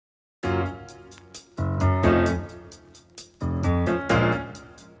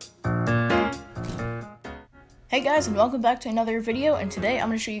Hey guys, and welcome back to another video, and today I'm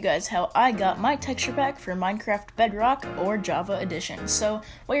going to show you guys how I got my texture pack for Minecraft Bedrock or Java Edition. So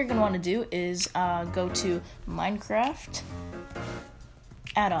what you're going to want to do is go to Minecraft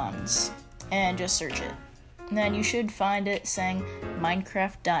Addons and just search it. And then you should find it saying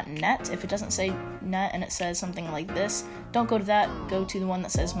minecraft.net. If it doesn't say net and it says something like this, don't go to that, go to the one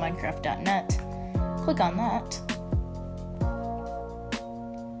that says minecraft.net. Click on that.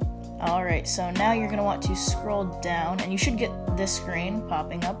 Alright, so now you're going to want to scroll down, and you should get this screen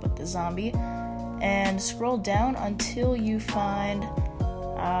popping up with the zombie, and scroll down until you find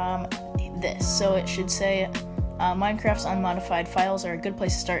this. So it should say, Minecraft's unmodified files are a good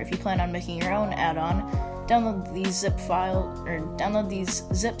place to start if you plan on making your own add-on. Download these download these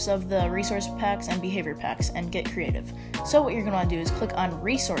zips of the resource packs and behavior packs and get creative. So what you're going to want to do is click on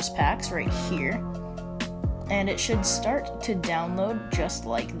resource packs right here, and it should start to download just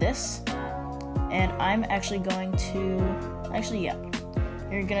like this. And I'm actually going to,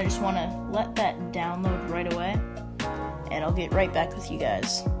 you're gonna just want to let that download right away, and I'll get right back with you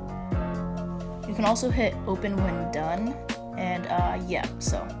guys. You can also hit open when done, and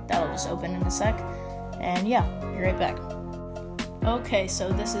so that'll just open in a sec, and be right back. Okay,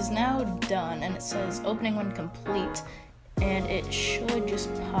 so this is now done, and it says opening when complete, and it should just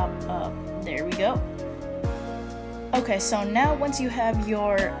pop up. There we go. Okay, so now once you have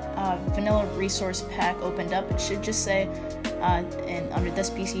your vanilla resource pack opened up, it should just say, under this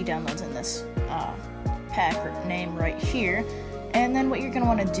PC downloads in this pack name right here. And then what you're going to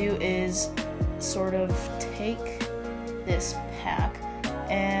want to do is sort of take this pack,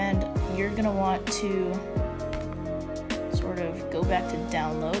 and you're going to want to sort of go back to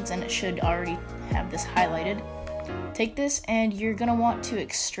downloads, and it should already have this highlighted. Take this, and you're going to want to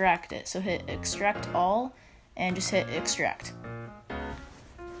extract it. So hit extract all, and just hit extract,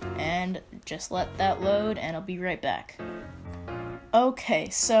 and just let that load, and I'll be right back. Okay,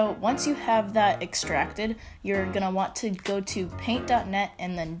 so once you have that extracted, you're gonna want to go to paint.net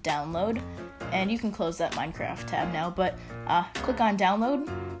and then download, and you can close that Minecraft tab now, but click on download,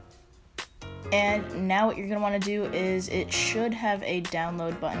 and now what you're gonna want to do is it should have a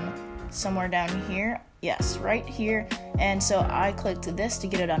download button somewhere down here. Yes, right here. And so I clicked this to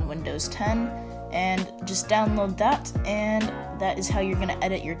get it on Windows 10, and just download that, and that is how you're going to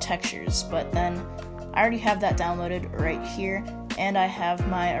edit your textures. But then I already have that downloaded right here, and I have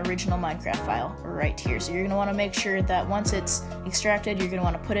my original Minecraft file right here. So you're going to want to make sure that once it's extracted, you're going to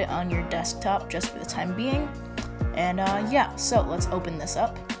want to put it on your desktop just for the time being. And so let's open this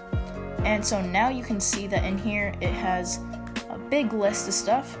up. And so now you can see that in here it has a big list of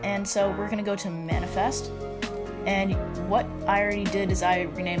stuff, and so we're going to go to manifest. And what I already did is I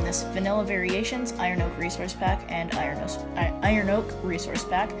renamed this Vanilla Variations, Iron Oak Resource Pack, and Iron Oak Resource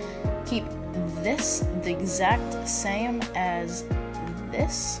Pack. Keep this the exact same as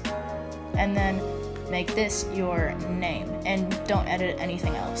this, and then make this your name, and don't edit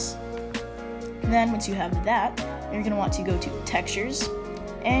anything else. Then once you have that, you're going to want to go to Textures,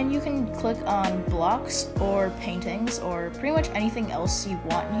 and you can click on blocks or paintings or pretty much anything else you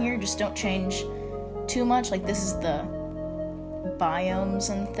want in here. Just don't change too much. Like, this is the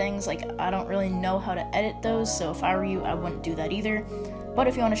biomes and things. Like, I don't really know how to edit those, so if I were you, I wouldn't do that either. But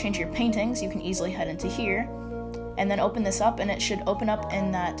if you want to change your paintings, you can easily head into here and then open this up, and it should open up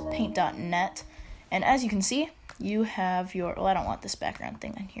in that paint.net. And as you can see, you have your, I don't want this background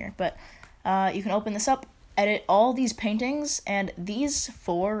thing in here, but you can open this up, edit all these paintings, and these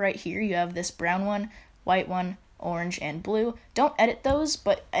four right here, you have this brown one, white one, orange, and blue. Don't edit those,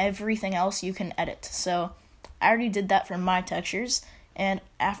 but everything else you can edit. So I already did that for my textures, and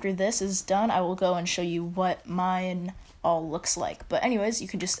after this is done, I will go and show you what mine all looks like. But anyways, you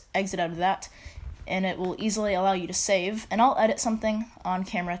can just exit out of that, and it will easily allow you to save, and I'll edit something on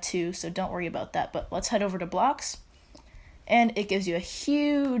camera too, so don't worry about that. But let's head over to blocks, and it gives you a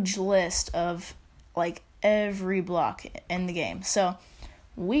huge list of like every block in the game. So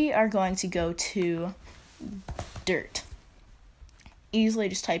we are going to go to dirt. Easily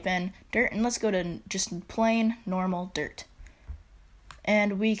just type in dirt, and let's go to just plain normal dirt,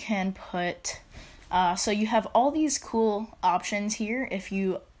 and we can put so you have all these cool options here.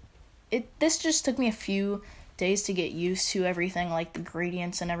 This just took me a few days to get used to everything, like the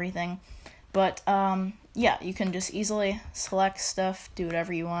gradients and everything, but you can just easily select stuff, do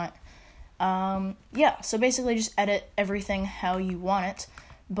whatever you want. So basically just edit everything how you want it.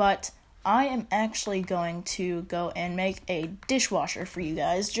 But I am actually going to go and make a dishwasher for you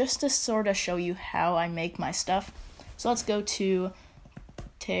guys, just to sort of show you how I make my stuff. So let's go to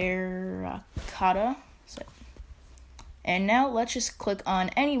terracotta. So And now let's just click on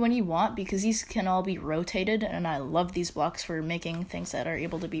any one you want, because these can all be rotated, and I love these blocks for making things that are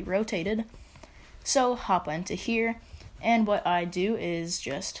able to be rotated. So hop into here, and what I do is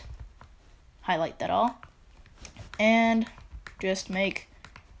just highlight that all, and just make,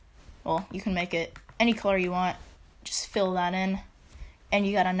 well, you can make it any color you want, just fill that in, and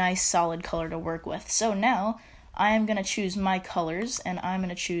you got a nice solid color to work with. So now I am going to choose my colors, and I'm going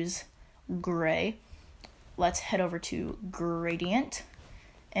to choose gray. Let's head over to gradient,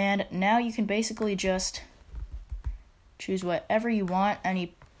 and now you can basically just choose whatever you want,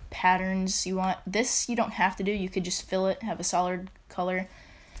 any patterns you want. This you don't have to do, you could just fill it, have a solid color,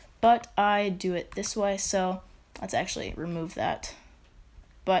 but I do it this way, so let's actually remove that.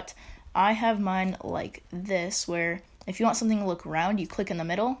 But I have mine like this, where if you want something to look round, you click in the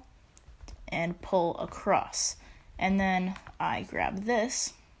middle and pull across, and then I grab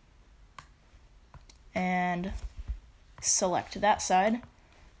this and select that side,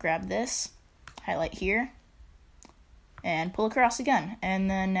 grab this, highlight here, and pull across again.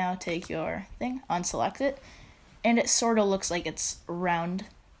 And then now take your thing, unselect it, and it sort of looks like it's round,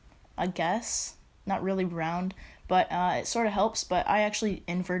 I guess. Not really round, but it sort of helps. But I actually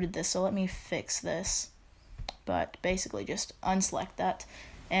inverted this, so let me fix this. But basically just unselect that.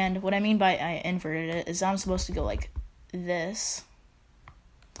 And what I mean by I inverted it is I'm supposed to go like this,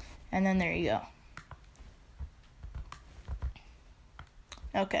 and then there you go.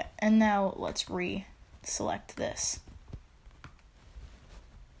 Okay, and now let's select this.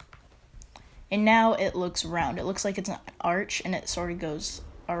 And now it looks round. It looks like it's an arch, and it sort of goes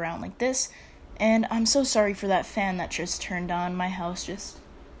around like this. And I'm so sorry for that fan that just turned on. My house just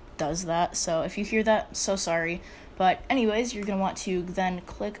does that. So if you hear that, so sorry. But anyways, you're going to want to then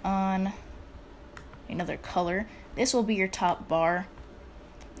click on another color. This will be your top bar.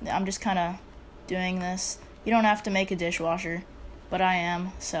 I'm just kind of doing this. You don't have to make a dishwasher, but I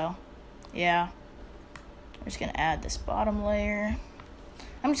am, so yeah. We're just gonna add this bottom layer.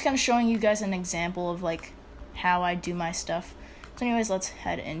 I'm just kind of showing you guys an example of like how I do my stuff. So anyways, let's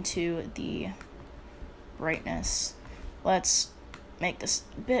head into the brightness. Let's make this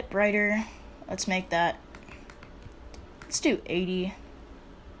a bit brighter. Let's make that, let's do 80.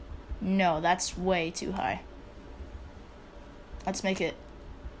 No, that's way too high. Let's make it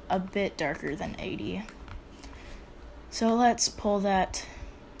a bit darker than 80. So let's pull that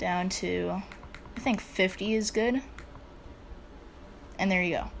down to, I think 50 is good. And there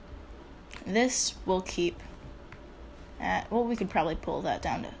you go. This will keep at, well, we could probably pull that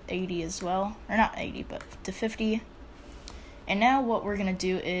down to 80 as well. Or not 80, but to 50. And now what we're going to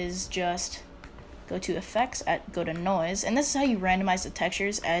do is just go to effects, go to noise. And this is how you randomize the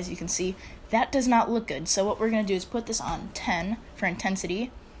textures. As you can see, that does not look good. So what we're going to do is put this on 10 for intensity.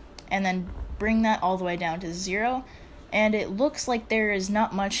 And then bring that all the way down to 0. And it looks like there is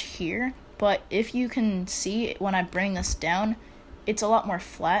not much here, but if you can see when I bring this down, it's a lot more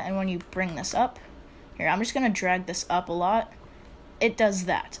flat, and when you bring this up, here, I'm just going to drag this up a lot, it does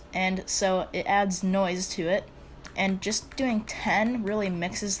that, and so it adds noise to it, and just doing 10 really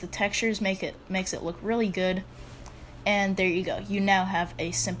mixes the textures, makes it look really good, and there you go. You now have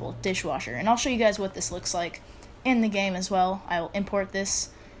a simple dishwasher, and I'll show you guys what this looks like in the game as well. I will import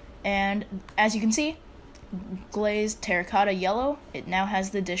this, and as you can see, glazed terracotta yellow, it now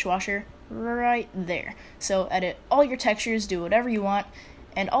has the dishwasher right there. So edit all your textures, do whatever you want,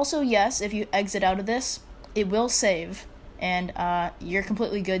 and also yes, if you exit out of this, it will save, and you're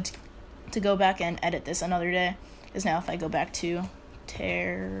completely good to go back and edit this another day. Because now if I go back to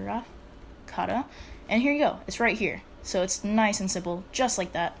terracotta, and here you go, it's right here. So it's nice and simple, just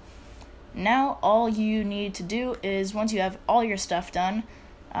like that. Now all you need to do is, once you have all your stuff done,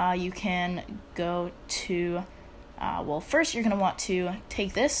 you can go to, well, first you're going to want to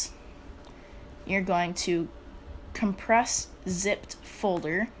take this, you're going to compress zipped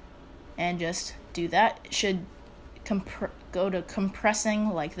folder, and just do that. It should go to compressing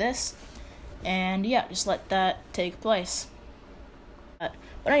like this, and yeah, just let that take place. But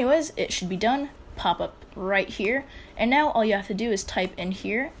anyways, it should be done, pop up right here, and now all you have to do is type in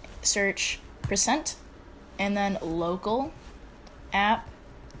here, search %, and then local app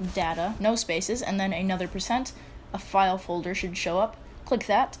data, no spaces, and then another %, a file folder should show up. Click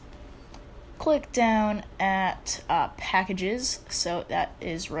that. Click down at packages, so that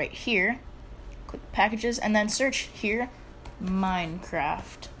is right here. Click packages, and then search here,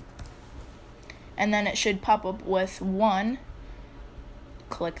 Minecraft. And then it should pop up with 1.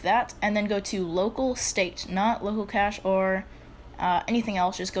 Click that, and then go to local state, not local cache or anything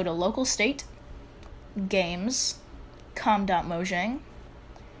else. Just go to local state, games, com.mojang,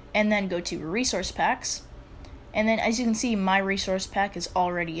 and then go to resource packs, And then as you can see, my resource pack is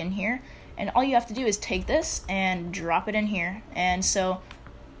already in here. And all you have to do is take this and drop it in here. And so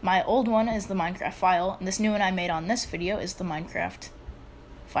my old one is the Minecraft file, and this new one I made on this video is the Minecraft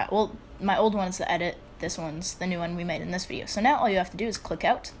file. Well, my old one is the edit, this one's the new one we made in this video. So now all you have to do is click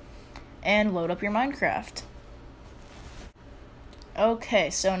out and load up your Minecraft.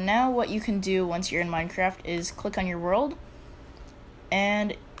 Okay, so now what you can do once you're in Minecraft is click on your world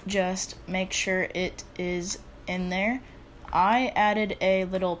and just make sure it is in there. I added a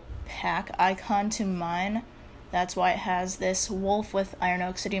little pack icon to mine. That's why it has this wolf with Iron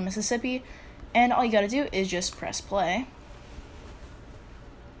Oak City, Mississippi. And all you gotta do is just press play.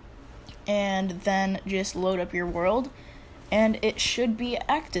 And then just load up your world. And it should be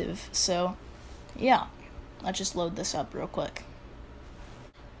active. So, yeah. Let's just load this up real quick.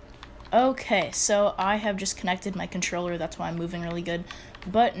 Okay, so I have just connected my controller. That's why I'm moving really good.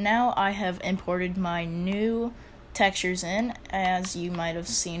 But now I have imported my new textures in, as you might have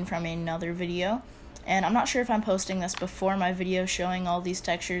seen from another video. And I'm not sure if I'm posting this before my video showing all these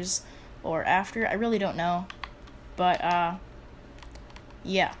textures or after. I really don't know. But,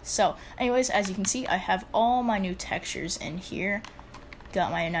 yeah. So, anyways, as you can see, I have all my new textures in here.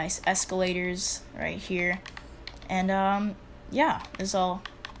 Got my nice escalators right here. And, yeah, it's all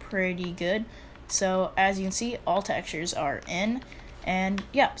pretty good. So, as you can see, all textures are in. And,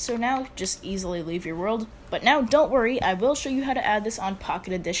 yeah, so now just easily leave your world. But now, don't worry, I will show you how to add this on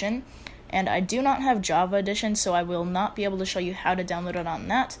Pocket Edition. And I do not have Java Edition, so I will not be able to show you how to download it on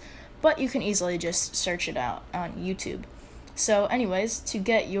that, but you can easily just search it out on YouTube. So anyways, to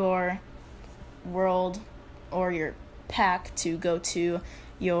get your world or your pack to go to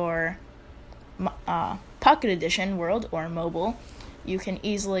your Pocket Edition world or mobile, you can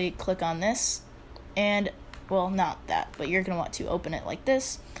easily click on this, and, well, not that, but you're going to want to open it like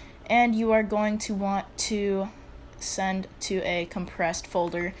this, and you are going to want to send to a compressed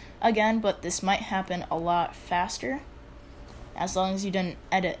folder again, but this might happen a lot faster as long as you didn't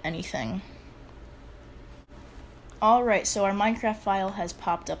edit anything. Alright, so our Minecraft file has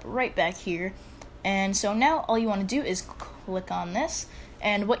popped up right back here, and so now all you want to do is click on this,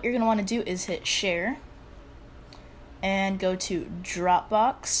 and what you're going to want to do is hit share and go to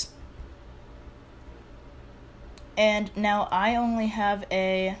DropBox. And now I only have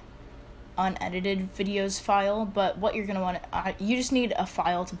a unedited videos file, but what you're going to want to, you just need a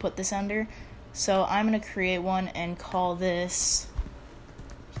file to put this under. So I'm going to create one and call this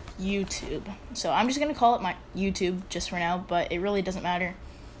YouTube. So I'm just going to call it my YouTube just for now, but it really doesn't matter.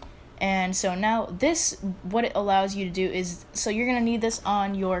 And so now this, what it allows you to do is, so you're going to need this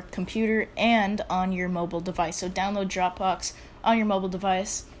on your computer and on your mobile device. So download Dropbox on your mobile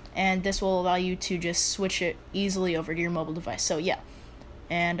device, and this will allow you to just switch it easily over to your mobile device. So yeah.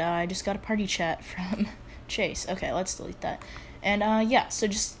 And I just got a party chat from Chase. Okay, let's delete that. And yeah, so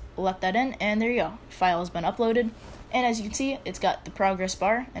just let that in, and there you go. File has been uploaded. And as you can see, it's got the progress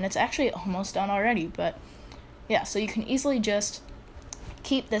bar, and it's actually almost done already. But yeah, so you can easily just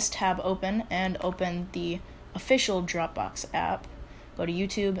keep this tab open and open the official Dropbox app. Go to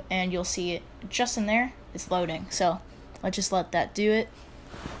YouTube, and you'll see it just in there. It's loading. So let's just let that do it.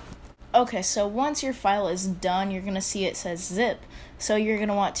 Okay, so once your file is done, you're going to see it says zip. So you're going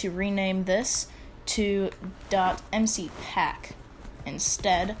to want to rename this to .mcpack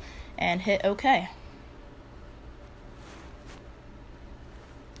instead and hit OK.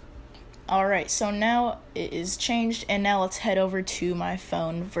 Alright, so now it is changed, and now let's head over to my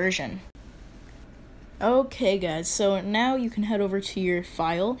phone version. Okay guys, so now you can head over to your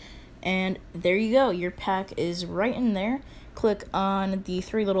file, and there you go, your pack is right in there. Click on the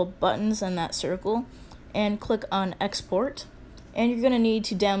three little buttons in that circle, and click on export, and you're going to need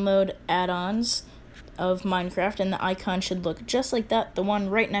to download Addons of Minecraft, and the icon should look just like that, the one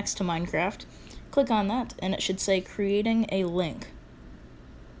right next to Minecraft. Click on that, and it should say creating a link.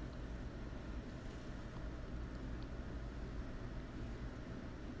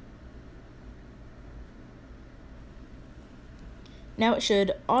 Now it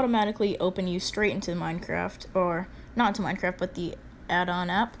should automatically open you straight into Minecraft, or not into Minecraft, but the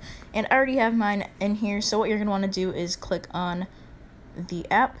add-on app. And I already have mine in here, so what you're going to want to do is click on the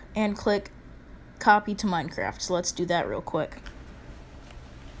app and click copy to Minecraft. So let's do that real quick.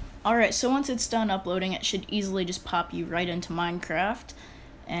 Alright, so once it's done uploading, it should easily just pop you right into Minecraft.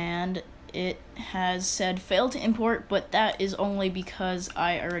 And it has said failed to import, but that is only because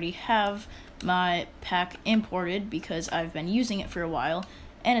I already have my pack imported because I've been using it for a while,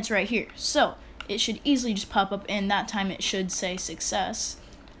 and it's right here. So it should easily just pop up, and that time it should say success.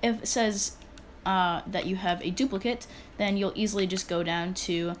 If it says that you have a duplicate, then you'll easily just go down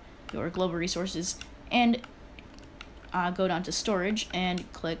to your global resources and go down to storage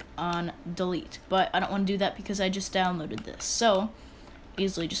and click on delete. But I don't want to do that because I just downloaded this. So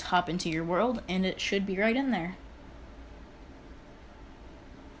easily just hop into your world and it should be right in there.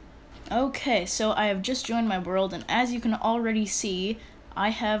 Okay, so I have just joined my world, and as you can already see, I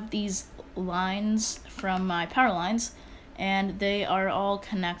have these lines from my power lines, and they are all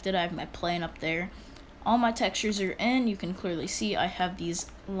connected. I have my plane up there. All my textures are in. You can clearly see I have these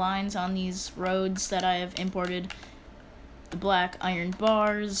lines on these roads that I have imported. The black iron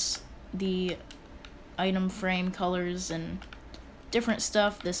bars, the item frame colors, and different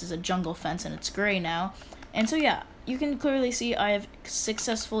stuff. This is a jungle fence, and it's gray now. And so yeah, you can clearly see I have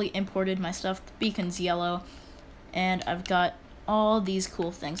successfully imported my stuff. The beacon's yellow, and I've got all these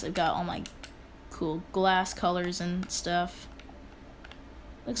cool things. I've got all my cool glass colors and stuff.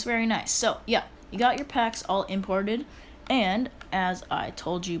 Looks very nice. So yeah, you got your packs all imported, and as I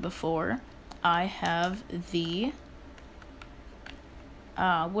told you before, I have the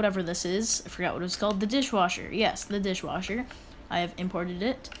whatever this is, I forgot what it was called, the dishwasher. Yes, the dishwasher. I have imported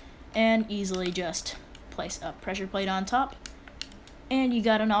it and easily just place a pressure plate on top, and you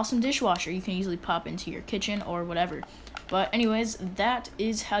got an awesome dishwasher. You can easily pop into your kitchen or whatever. But anyways, that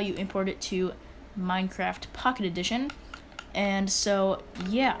is how you import it to Minecraft Pocket Edition. And so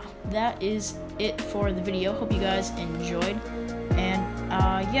yeah, that is it for the video. Hope you guys enjoyed, and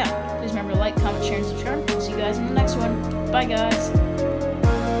yeah, please remember to like, comment, share, and subscribe. See you guys in the next one. Bye guys.